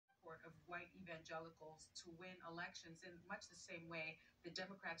white evangelicals to win elections in much the same way the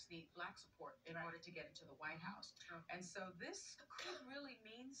Democrats need black support in order to get into the White House. And so this could really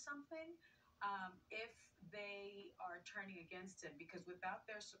mean something if they are turning against him, because without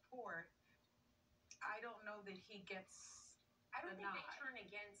their support, I don't know that he gets. I don't think they turn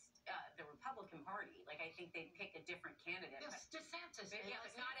against the Republican Party. Like, I think they pick a different candidate. Yes, DeSantis. Yeah,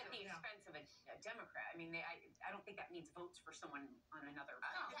 it's not at the expense of a Democrat. I mean, I don't think that means votes for someone on another.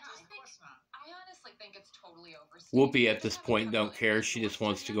 No, I of course not. I honestly think it's totally overstated. Whoopi at this point don't care. She just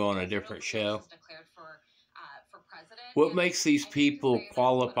wants to go on a different show. Declared for president. What makes these people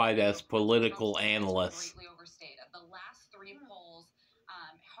qualified as political analysts? Greatly overstated. The last three polls,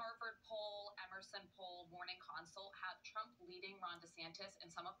 Harvard poll, Emerson poll, Morning Consult, have Trump leading Ron DeSantis,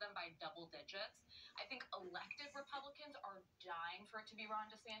 and some of them by double digits. I think elected Republicans are dying for it to be Ron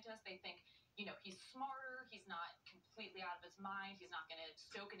DeSantis. They think, he's smarter. He's not completely out of his mind. He's not going to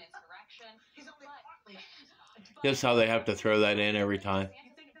stoke an insurrection. He's only partly. Just how they have to throw that in every time.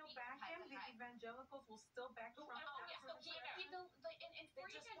 You think they'll back him? The evangelicals will still back Trump? Oh, yeah. So and for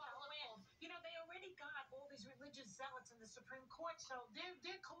evangelicals, they already got all these religious zealots in the Supreme Court, so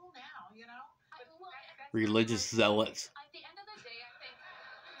they're cool now, Religious zealots. At the end of the day, I think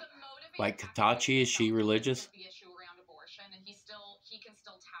the motivation. Like Katachi, is she religious? The issue around abortion, and he can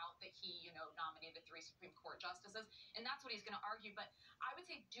still tout that he, nominated 3 Supreme Court justices, and that's what he's going to argue. But I would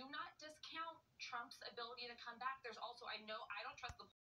say, do not discount Trump's ability to come back. There's also, I don't trust the